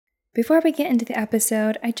Before we get into the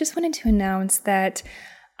episode, I just wanted to announce that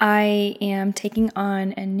I am taking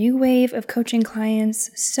on a new wave of coaching clients.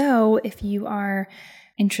 So if you are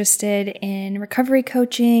interested in recovery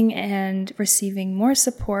coaching and receiving more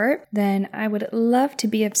support, then I would love to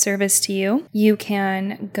be of service to you. You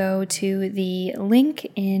can go to the link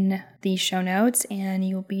in the show notes and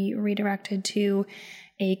you'll be redirected to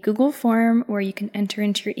a Google form where you can enter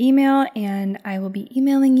into your email, and I will be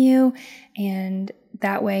emailing you, and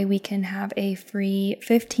that way we can have a free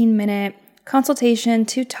 15-minute consultation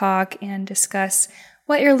to talk and discuss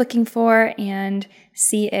what you're looking for and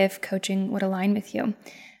see if coaching would align with you.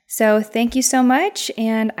 So thank you so much,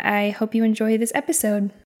 and I hope you enjoy this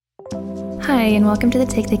episode. Hi, and welcome to the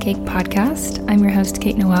Take the Cake podcast. I'm your host,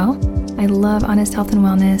 Kate Noel. I love honest health and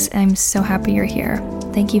wellness, and I'm so happy you're here.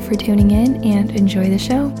 Thank you for tuning in and enjoy the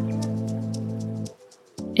show.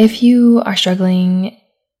 If you are struggling,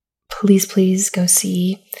 please go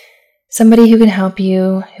see somebody who can help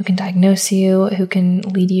you, who can diagnose you, who can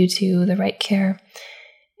lead you to the right care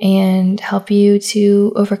and help you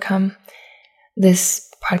to overcome.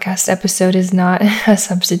 This podcast episode is not a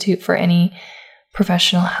substitute for any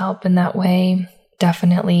professional help in that way.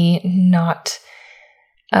 Definitely not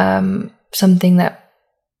something that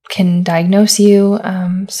can diagnose you.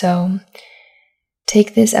 So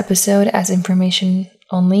take this episode as information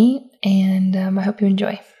only, and I hope you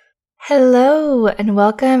enjoy. Hello, and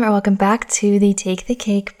welcome back to the Take the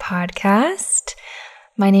Cake podcast.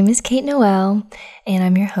 My name is Kate Noel, and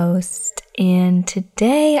I'm your host. And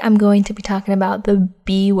today I'm going to be talking about the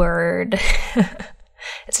B word.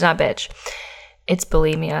 It's not bitch. It's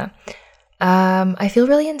bulimia. I feel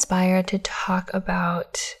really inspired to talk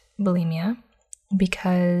about bulimia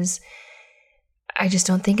because I just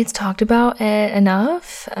don't think it's talked about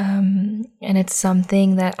enough. And it's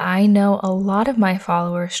something that I know a lot of my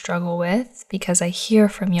followers struggle with because I hear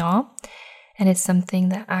from y'all. And it's something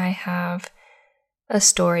that I have a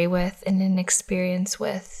story with and an experience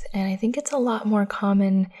with. And I think it's a lot more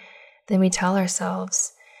common than we tell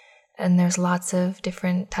ourselves. And there's lots of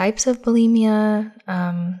different types of bulimia.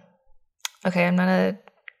 Okay, I'm not a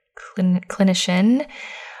clinician.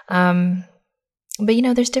 But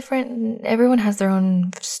there's everyone has their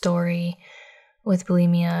own story with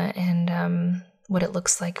bulimia and what it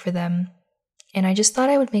looks like for them. And I just thought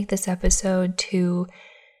I would make this episode to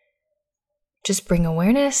just bring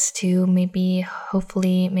awareness, to maybe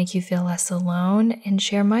hopefully make you feel less alone, and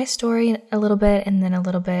share my story a little bit and then a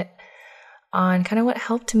little bit on kind of what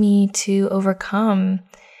helped me to overcome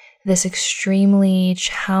this extremely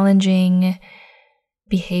challenging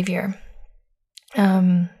behavior.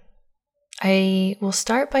 I will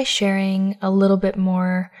start by sharing a little bit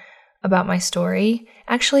more about my story.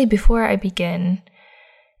 Actually, before I begin,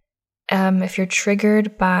 if you're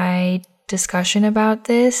triggered by discussion about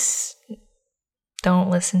this, don't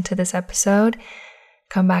listen to this episode.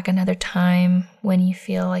 Come back another time when you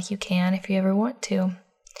feel like you can, if you ever want to.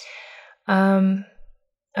 I'm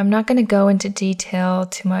not going to go into detail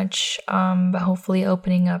too much, but hopefully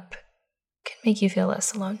opening up can make you feel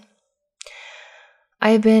less alone.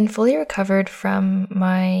 I have been fully recovered from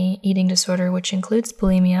my eating disorder, which includes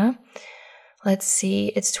bulimia. Let's see,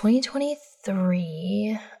 it's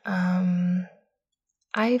 2023.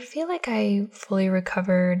 I feel like I fully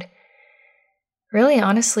recovered, really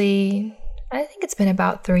honestly, I think it's been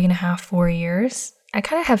about 3.5, 4 years. I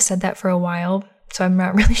kind of have said that for a while, so I'm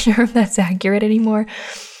not really sure if that's accurate anymore.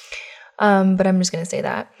 But I'm just going to say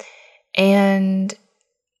that. And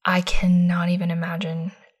I cannot even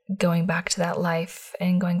imagine going back to that life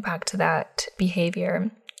and going back to that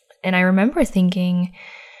behavior. And I remember thinking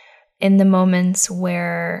in the moments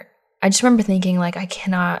where I just remember thinking, like, I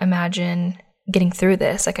cannot imagine getting through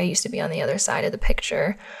this. Like, I used to be on the other side of the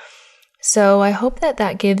picture. So I hope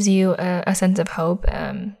that gives you a sense of hope.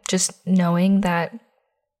 Just knowing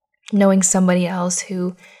somebody else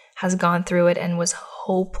who has gone through it and was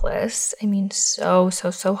hopeless. I mean, so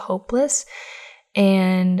hopeless.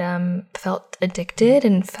 And felt addicted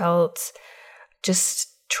and felt just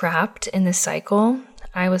trapped in this cycle.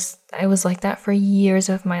 I was like that for years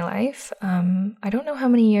of my life. I don't know how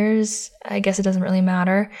many years. I guess it doesn't really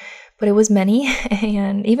matter, but it was many.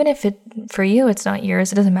 And even if for you it's not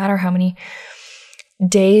years, it doesn't matter how many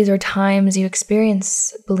days or times you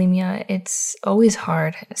experience bulimia. It's always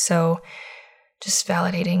hard. So just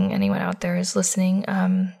validating anyone out there who's listening.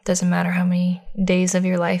 Doesn't matter how many days of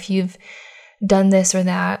your life you've done this or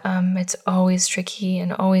that. It's always tricky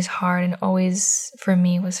and always hard, and always, for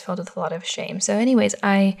me, was filled with a lot of shame. So anyways,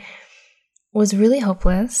 I was really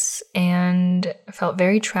hopeless and felt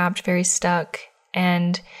very trapped, very stuck.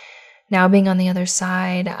 And Now being on the other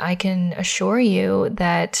side, I can assure you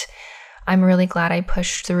that I'm really glad I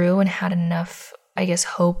pushed through and had enough, I guess,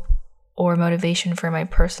 hope or motivation for my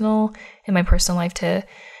personal life to,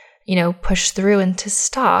 push through and to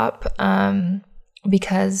stop,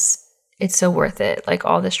 because it's so worth it. Like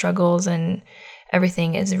all the struggles and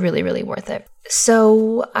everything is really, really worth it.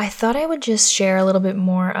 So I thought I would just share a little bit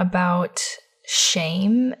more about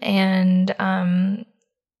shame and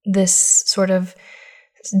this sort of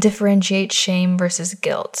differentiate shame versus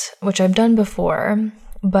guilt, which I've done before.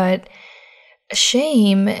 But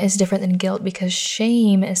shame is different than guilt because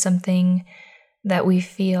shame is something that we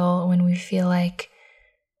feel when we feel like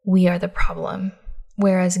we are the problem.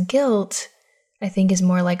 Whereas guilt, I think, is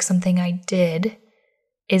more like something I did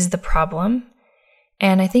is the problem.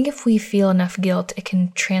 And I think if we feel enough guilt, it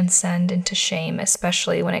can transcend into shame,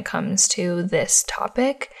 especially when it comes to this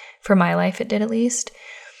topic. For my life, it did at least.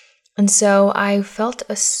 And so I felt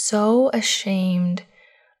so ashamed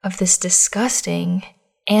of this disgusting,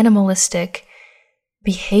 animalistic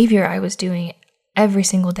behavior I was doing every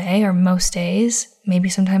single day or most days, maybe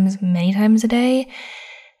sometimes many times a day.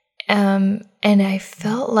 And I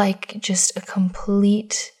felt like just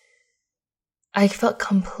I felt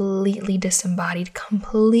completely disembodied,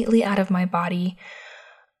 completely out of my body.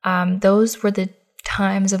 Those were the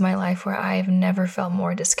times of my life where I've never felt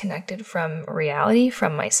more disconnected from reality,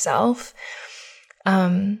 from myself.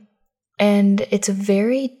 And it's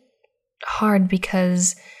very hard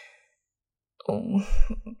because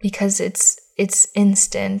it's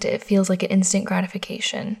instant. It feels like an instant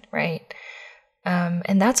gratification, right?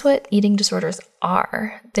 And that's what eating disorders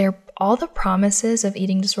are. They're all the promises of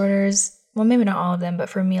eating disorders. Well, maybe not all of them, but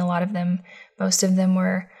for me, a lot of them, most of them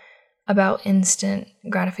were about instant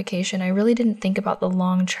gratification. I really didn't think about my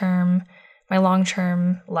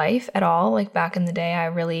long-term life at all. Like back in the day,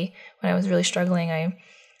 when I was really struggling,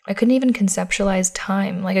 I couldn't even conceptualize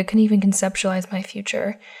time. Like I couldn't even conceptualize my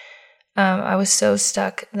future. I was so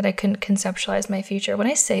stuck that I couldn't conceptualize my future. When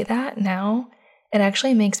I say that now, it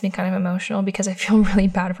actually makes me kind of emotional because I feel really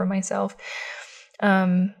bad for myself.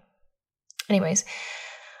 Anyways,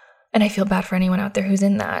 and I feel bad for anyone out there who's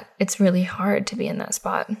in that. It's really hard to be in that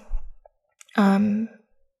spot.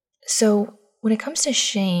 So when it comes to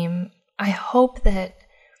shame, I hope that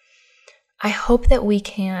we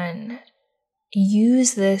can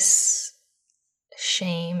use this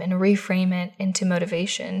shame and reframe it into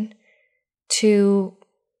motivation to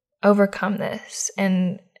overcome this.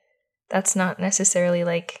 And that's not necessarily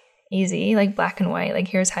like easy, like black and white, like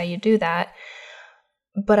here's how you do that.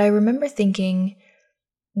 But I remember thinking,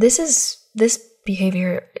 this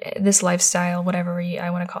behavior, this lifestyle, whatever I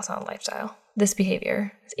want to call it, not a lifestyle, this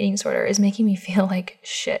behavior, this eating disorder is making me feel like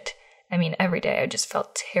shit. I mean, every day I just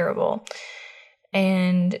felt terrible.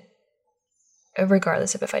 And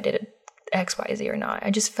regardless of if I did X, Y, Z or not,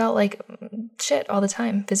 I just felt like shit all the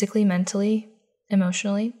time, physically, mentally,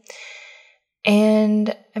 emotionally. And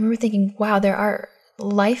I remember thinking, wow,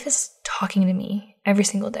 life is talking to me every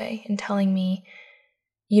single day and telling me,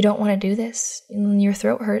 you don't want to do this. Your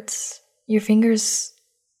throat hurts. Your fingers,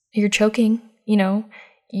 you're choking, you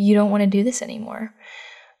don't want to do this anymore.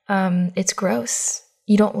 It's gross.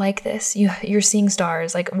 You don't like this. You're seeing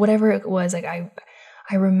stars, like whatever it was. Like I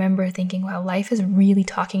remember thinking, wow, life is really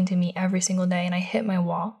talking to me every single day. And I hit my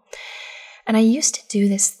wall. And I used to do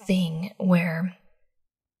this thing where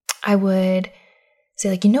I would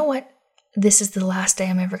say like, you know what? This is the last day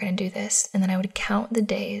I'm ever going to do this. And then I would count the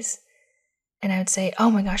days and I would say,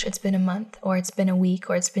 oh my gosh, it's been a month or it's been a week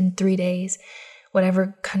or it's been 3 days,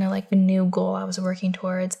 whatever kind of like the new goal I was working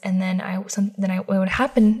towards. And then it would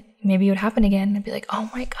happen. Maybe it would happen again. I'd be like,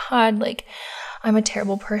 oh my God, like I'm a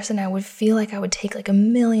terrible person. I would feel like I would take like a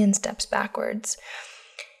million steps backwards.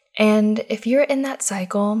 And if you're in that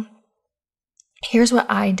cycle, here's what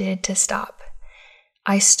I did to stop.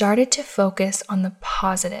 I started to focus on the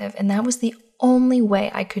positive, and that was the only way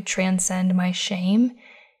I could transcend my shame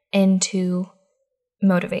into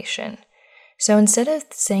motivation. So instead of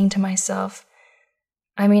saying to myself,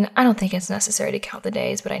 I mean, I don't think it's necessary to count the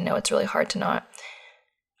days, but I know it's really hard to not.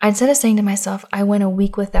 Instead of saying to myself, I went a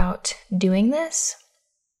week without doing this,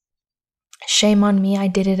 shame on me, I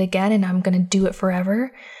did it again and I'm going to do it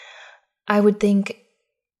forever, I would think,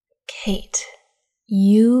 Kate,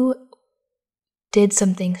 you did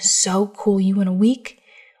something so cool. You went a week,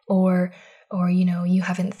 or you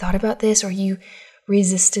haven't thought about this, or you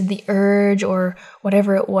resisted the urge, or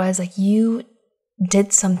whatever it was. Like you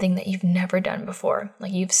did something that you've never done before.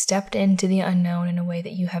 Like you've stepped into the unknown in a way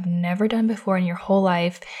that you have never done before in your whole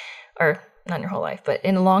life, or not in your whole life, but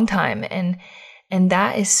in a long time. And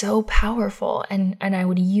that is so powerful. And I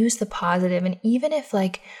would use the positive. And even if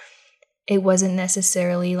like it wasn't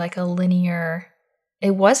necessarily like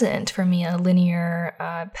it wasn't for me a linear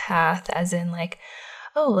path, as in like,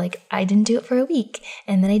 oh, like I didn't do it for a week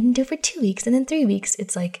and then I didn't do it for 2 weeks and then 3 weeks.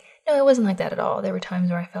 It's like, no, it wasn't like that at all. There were times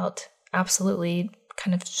where I felt absolutely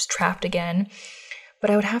kind of just trapped again. But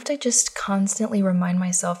I would have to just constantly remind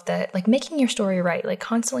myself that, like, making your story right, like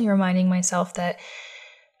constantly reminding myself that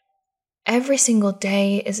every single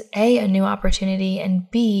day is A, new opportunity, and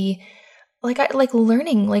B,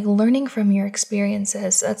 learning from your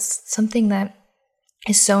experiences. That's something that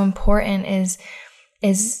is so important, is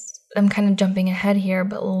I'm kind of jumping ahead here,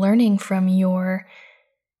 but learning from your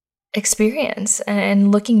experience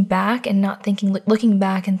and looking back and not thinking, looking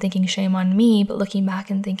back and thinking shame on me, but looking back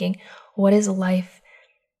and thinking, what is life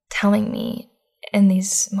telling me in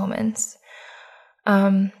these moments?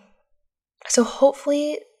 So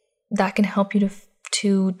hopefully that can help you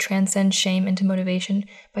to transcend shame into motivation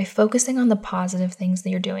by focusing on the positive things that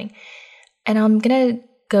you're doing. And I'm going to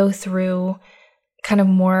go through kind of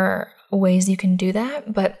more ways you can do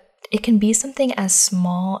that, but it can be something as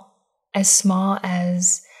small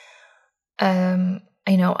as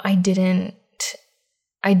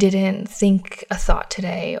I didn't think a thought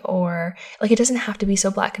today, or like, it doesn't have to be so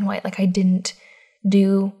black and white. Like, I didn't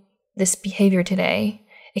do this behavior today.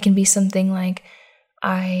 It can be something like,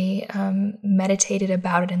 I meditated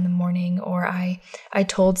about it in the morning, or I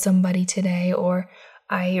told somebody today, or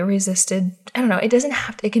I resisted. I don't know. It doesn't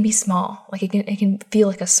have to, it can be small. Like, it can feel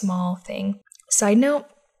like a small thing. Side note,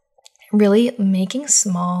 really making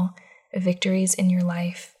small victories in your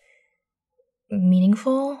life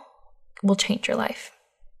meaningful will change your life.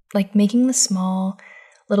 Like, making the small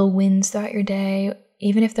little wins throughout your day,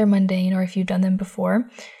 even if they're mundane or if you've done them before,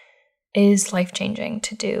 is life-changing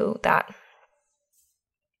to do that.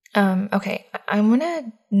 Okay, I'm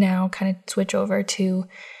gonna now kind of switch over to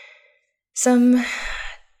some,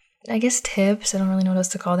 I guess, tips, I don't really know what else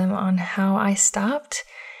to call them, on how I stopped.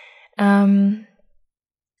 I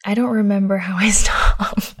don't remember how I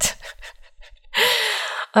stopped.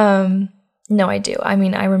 No, I do. I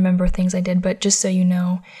mean, I remember things I did, but just so you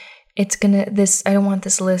know, I don't want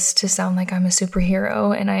this list to sound like I'm a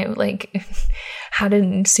superhero and I like had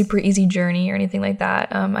a super easy journey or anything like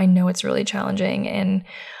that. I know it's really challenging, and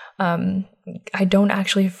I don't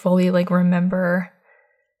actually fully like remember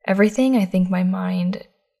everything. I think my mind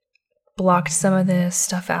blocked some of this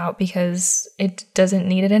stuff out because it doesn't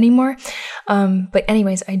need it anymore. But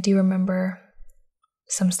anyways, I do remember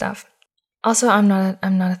some stuff. Also, I'm not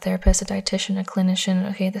a therapist, a dietitian, a clinician.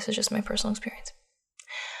 Okay, this is just my personal experience.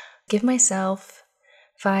 Give myself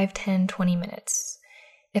 5, 10, 20 minutes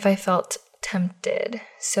if I felt tempted.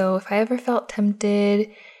 So if I ever felt tempted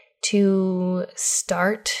to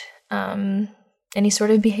start any sort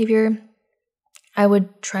of behavior, I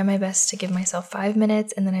would try my best to give myself 5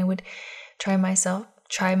 minutes, and then I would try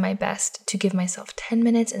my best to give myself 10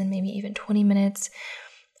 minutes, and then maybe even 20 minutes.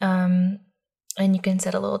 And you can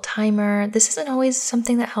set a little timer. This isn't always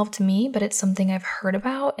something that helped me, but it's something I've heard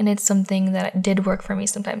about, and it's something that did work for me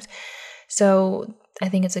sometimes. So I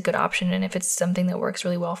think it's a good option, and if it's something that works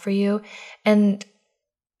really well for you. And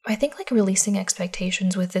I think like releasing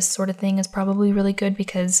expectations with this sort of thing is probably really good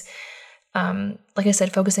because, like I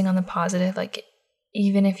said, focusing on the positive, like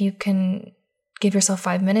even if you can give yourself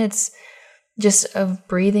 5 minutes just of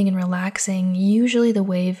breathing and relaxing, usually the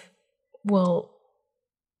wave will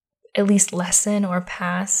at least lessen or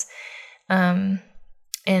pass. And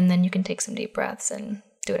then you can take some deep breaths and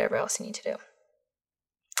do whatever else you need to do.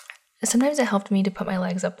 Sometimes it helped me to put my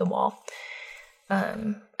legs up the wall.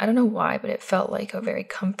 I don't know why, but it felt like a very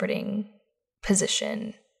comforting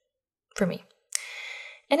position for me.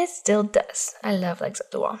 And it still does. I love legs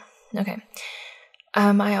up the wall. Okay.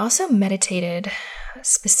 I also meditated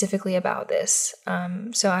specifically about this.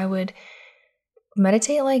 So I would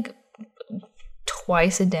meditate like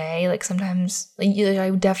twice a day. Like sometimes I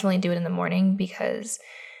would definitely do it in the morning because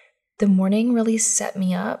the morning really set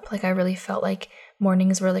me up. Like I really felt like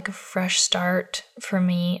mornings were like a fresh start for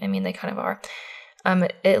me. I mean, they kind of are,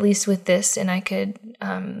 at least with this. And I could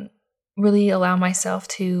really allow myself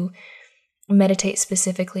to meditate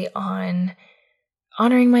specifically on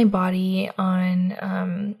honoring my body,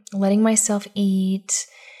 on letting myself eat,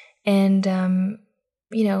 and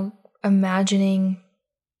imagining,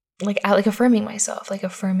 like affirming myself, like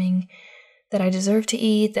affirming that I deserve to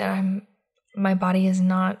eat, that my body is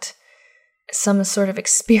not some sort of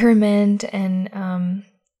experiment, and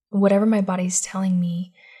whatever my body's telling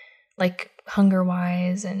me, like hunger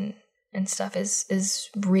wise and stuff, is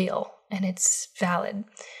real and it's valid.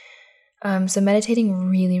 So meditating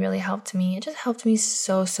really, really helped me. It just helped me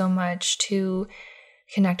so much to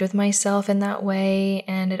connect with myself in that way,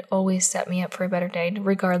 and it always set me up for a better day,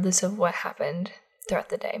 regardless of what happened throughout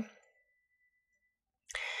the day.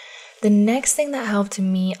 The next thing that helped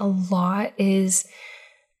me a lot is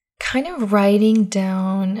kind of writing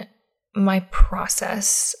down my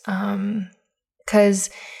process. Because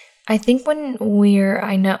I think when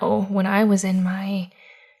I was in my,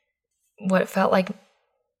 what felt like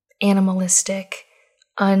animalistic,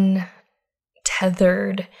 untethered,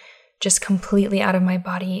 just completely out of my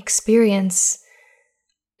body experiences,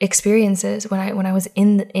 when I was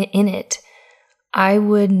in it, I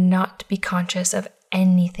would not be conscious of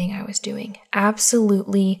anything I was doing.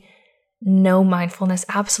 Absolutely no mindfulness,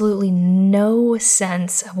 absolutely no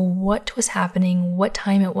sense of what was happening, what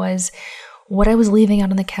time it was, what I was leaving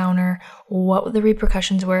out on the counter, what the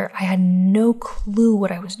repercussions were. I had no clue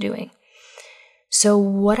what I was doing. So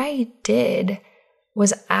what I did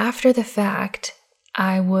was, after the fact,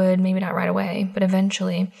 I would, maybe not right away, but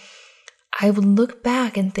eventually, I would look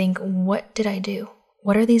back and think, what did I do?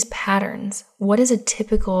 What are these patterns? What is a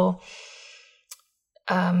typical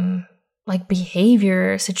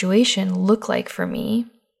behavior situation look like for me?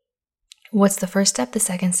 What's the first step, the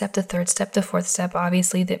second step, the third step, the fourth step?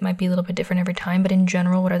 Obviously, that might be a little bit different every time, but in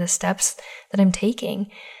general, what are the steps that I'm taking?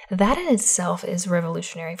 That in itself was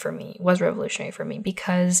revolutionary for me,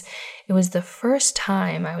 because it was the first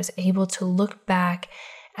time I was able to look back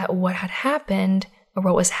at what had happened, or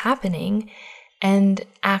what was happening, and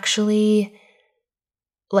actually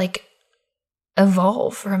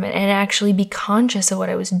evolve from it and actually be conscious of what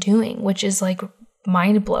I was doing, which is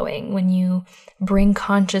mind-blowing when you bring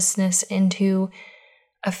consciousness into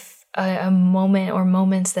a moment or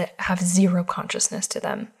moments that have zero consciousness to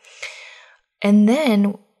them. And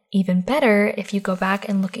then, even better, if you go back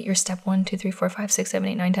and look at your step 1, 2, 3, 4, 5, 6, 7,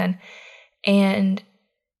 8, 9, 10, and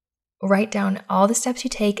write down all the steps you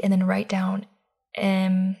take, and then write down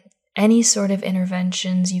any sort of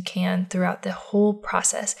interventions you can throughout the whole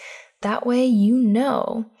process. That way you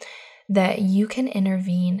know that you can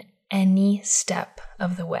intervene any step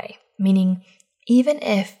of the way. Meaning, even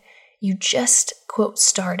if you just, quote,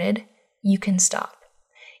 started, you can stop.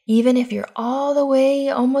 Even if you're all the way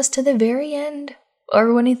almost to the very end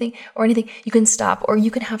or anything, you can stop, or you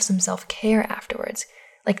can have some self-care afterwards.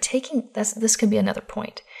 This could be another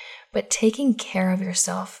point, but taking care of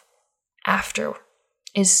yourself after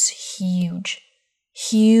is huge.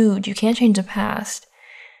 Huge. You can't change the past.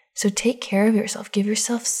 So take care of yourself. Give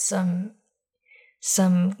yourself some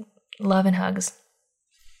love and hugs.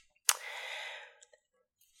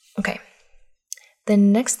 Okay. The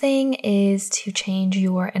next thing is to change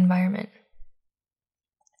your environment.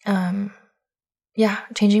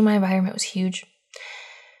 Changing my environment was huge.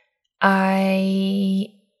 I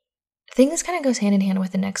think this kind of goes hand in hand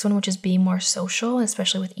with the next one, which is be more social,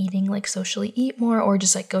 especially with eating, socially eat more, or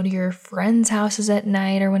just go to your friends' houses at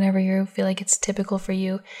night or whenever you feel like it's typical for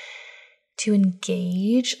you to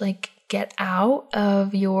engage, get out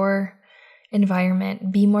of your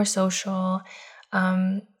environment, be more social,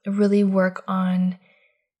 really work on,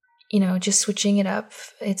 just switching it up.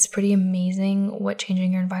 It's pretty amazing what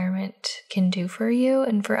changing your environment can do for you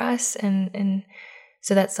and for us. And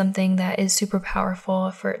so that's something that is super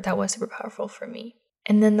powerful was super powerful for me.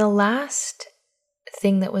 And then the last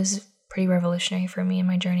thing that was pretty revolutionary for me in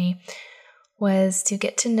my journey was to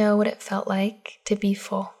get to know what it felt like to be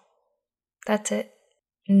full. That's it.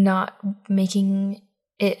 Not making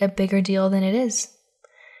it a bigger deal than it is.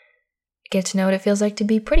 Get to know what it feels like to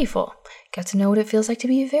be pretty full. Get to know what it feels like to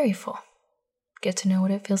be very full. Get to know what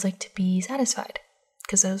it feels like to be satisfied,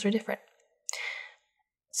 because those are different.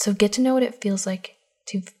 So get to know what it feels like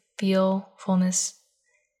to feel fullness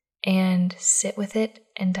and sit with it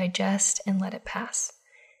and digest and let it pass.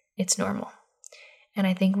 It's normal. And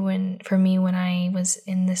I think when I was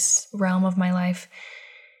in this realm of my life,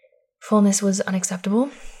 fullness was unacceptable.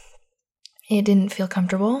 It didn't feel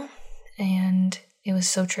comfortable, and it was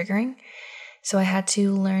so triggering. So I had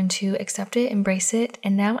to learn to accept it, embrace it,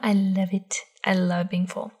 and now I love it. I love being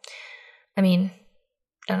full. I mean,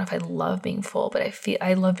 I don't know if I love being full, but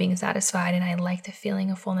I love being satisfied, and I like the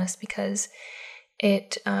feeling of fullness because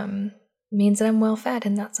it means that I'm well fed,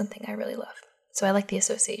 and that's something I really love. So I like the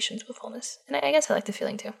associations with fullness, and I guess I like the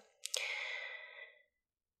feeling too.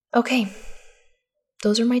 Okay,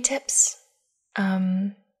 those are my tips.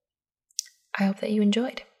 I hope that you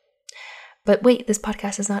enjoyed. But wait, this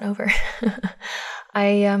podcast is not over.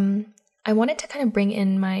 I wanted to kind of bring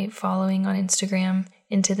in my following on Instagram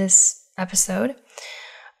into this episode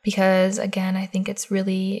because, again, I think it's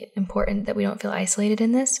really important that we don't feel isolated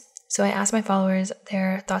in this. So I asked my followers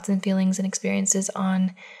their thoughts and feelings and experiences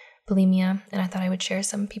on bulimia, and I thought I would share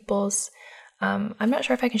some people's I'm not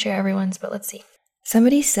sure if I can share everyone's, but let's see.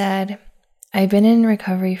 Somebody said, I've been in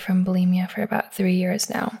recovery from bulimia for about 3 years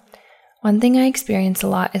now. One thing I experience a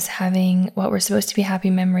lot is having what were supposed to be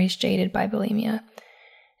happy memories jaded by bulimia.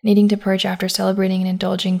 Needing to purge after celebrating and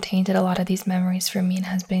indulging tainted a lot of these memories for me and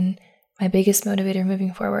has been my biggest motivator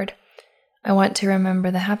moving forward. I want to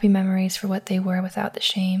remember the happy memories for what they were without the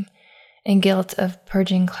shame and guilt of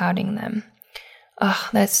purging clouding them. Oh,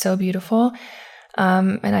 that's so beautiful.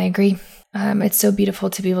 And I agree. It's so beautiful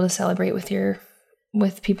to be able to celebrate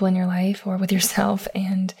with people in your life or with yourself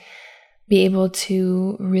and be able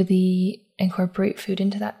to really incorporate food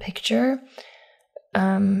into that picture.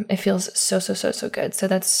 It feels so good. So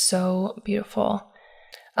that's so beautiful.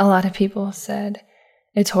 A lot of people said,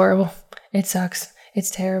 it's horrible. It sucks. It's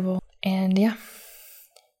terrible. And yeah.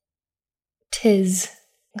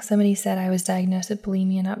 Somebody said I was diagnosed with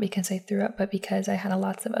bulimia not because I threw up, but because I had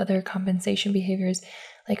lots of other compensation behaviors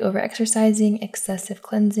like overexercising, excessive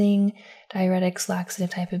cleansing, diuretics,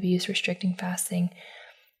 laxative type abuse, restricting fasting.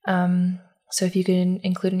 So if you could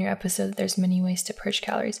include in your episode, there's many ways to purge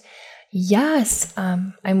calories. Yes,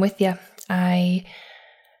 I'm with you. I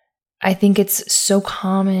think it's so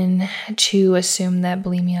common to assume that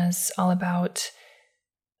bulimia is all about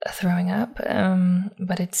throwing up,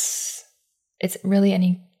 but it's really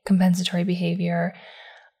any compensatory behavior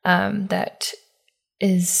that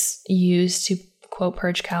is used to, quote,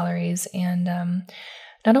 purge calories. And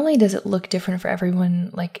not only does it look different for everyone,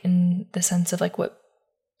 like in the sense of like what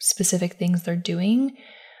specific things they're doing,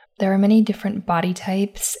 there are many different body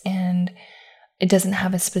types and it doesn't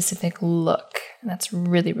have a specific look. And that's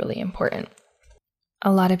really, really important.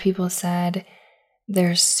 A lot of people said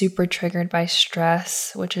they're super triggered by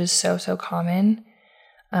stress, which is so common.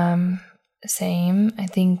 Same. I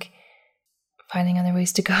think finding other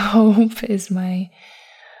ways to cope is my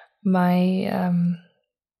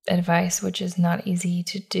advice, which is not easy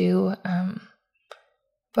to do,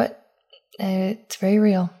 but it's very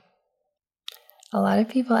real. A lot of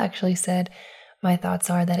people actually said, my thoughts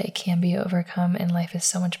are that it can be overcome and life is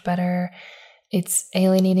so much better. It's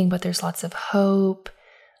alienating, but there's lots of hope.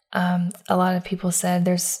 A lot of people said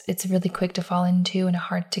it's really quick to fall into and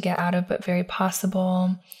hard to get out of, but very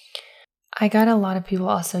possible. I got a lot of people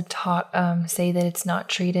also say that it's not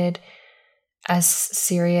treated as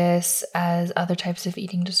serious as other types of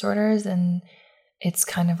eating disorders, and it's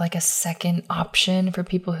kind of like a second option for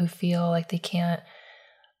people who feel like they can't,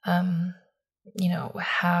 they don't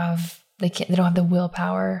have the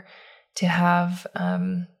willpower to have,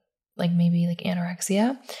 maybe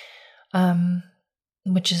anorexia,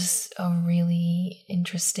 which is a really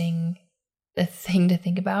interesting thing to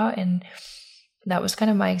think about. And that was kind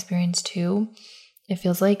of my experience too. It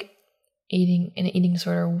feels like in my eating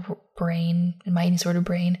disorder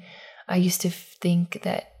brain, I used to think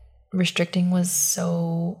that restricting was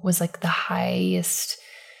like the highest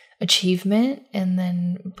achievement. And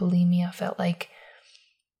then bulimia felt like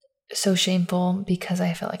so shameful because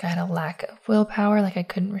I felt like I had a lack of willpower, like I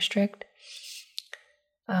couldn't restrict,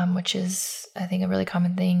 which is, I think, a really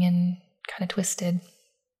common thing and kind of twisted.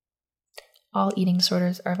 All eating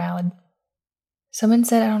disorders are valid. Someone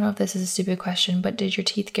said, I don't know if this is a stupid question, but did your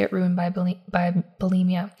teeth get ruined by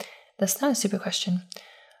bulimia? That's not a stupid question.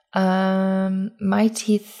 My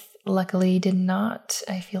teeth luckily did not.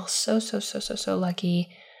 I feel so lucky.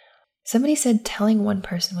 Somebody said telling one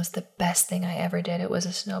person was the best thing I ever did. It was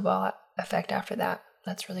a snowball effect after that.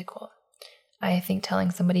 That's really cool. I think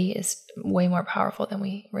telling somebody is way more powerful than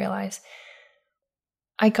we realize.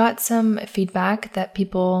 I got some feedback that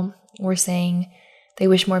people were saying they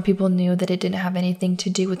wish more people knew that it didn't have anything to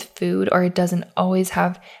do with food, or it doesn't always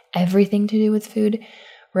have everything to do with food.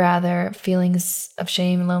 Rather, feelings of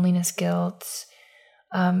shame, loneliness, guilt,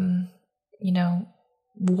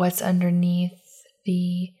 what's underneath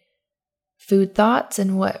the food thoughts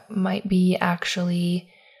and what might be actually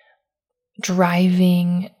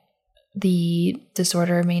driving the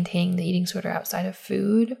disorder, maintaining the eating disorder outside of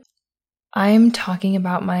food. I'm talking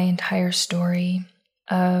about my entire story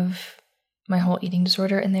of my whole eating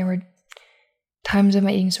disorder, and there were times of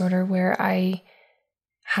my eating disorder where I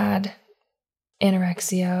had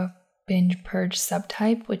anorexia binge purge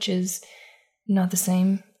subtype, which is not the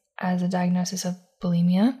same as a diagnosis of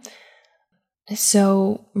bulimia.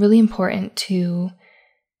 So really important to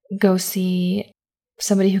go see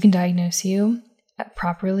somebody who can diagnose you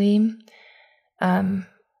properly. That's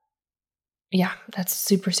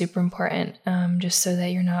super important, just so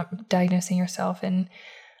that you're not diagnosing yourself, and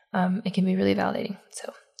it can be really validating.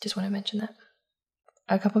 So just want to mention that.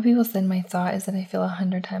 A couple people said my thought is that I feel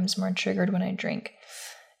 100 times more triggered when I drink.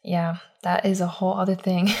 Yeah, that is a whole other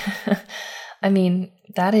thing. I mean,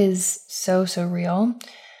 that is so, so real.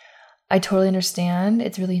 I totally understand.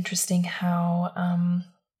 It's really interesting how,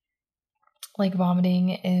 like, vomiting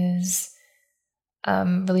is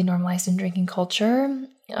really normalized in drinking culture.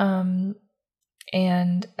 And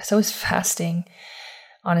so is fasting,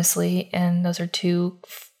 honestly. And those are two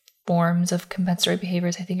forms of compensatory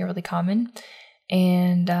behaviors I think are really common.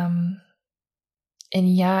 And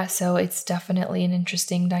yeah, so it's definitely an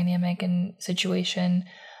interesting dynamic and situation.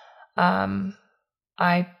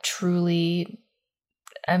 I truly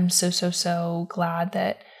am so glad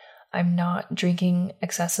that I'm not drinking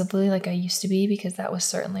excessively like I used to be, because that was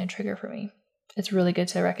certainly a trigger for me. It's really good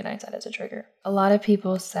to recognize that as a trigger. A lot of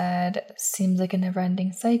people said it seems like a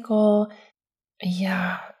never-ending cycle.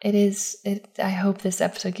 Yeah, it is. I hope this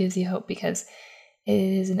episode gives you hope, because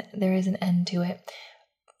there is an end to it.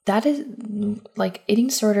 That is, like, eating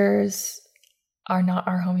disorders are not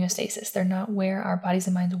our homeostasis. They're not where our bodies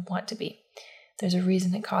and minds want to be. There's a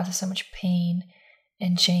reason it causes so much pain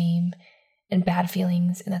and shame and bad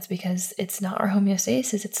feelings, and that's because it's not our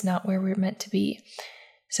homeostasis. It's not where we're meant to be.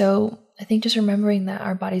 So I think just remembering that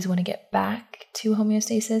our bodies want to get back to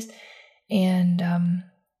homeostasis, and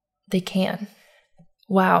they can.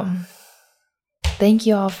 Wow. Thank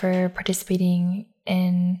you all for participating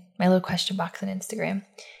in my little question box on Instagram.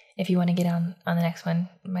 If you want to get on the next one,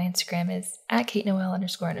 my Instagram is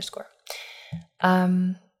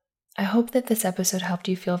 @KateNoel__. I hope that this episode helped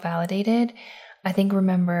you feel validated. I think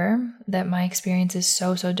remember that my experience is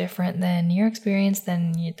so different than your experience,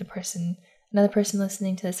 than another person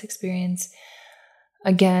listening to this experience.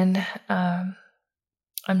 Again, I'm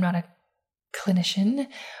not a clinician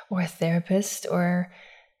or a therapist or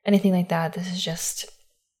anything like that. This is just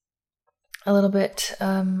a little bit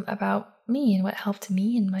about me and what helped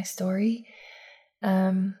me and my story.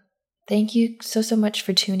 Thank you so much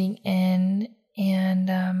for tuning in,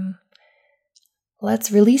 and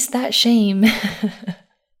let's release that shame.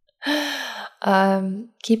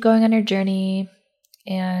 Keep going on your journey,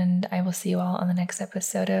 and I will see you all on the next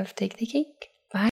episode of Take the Cake.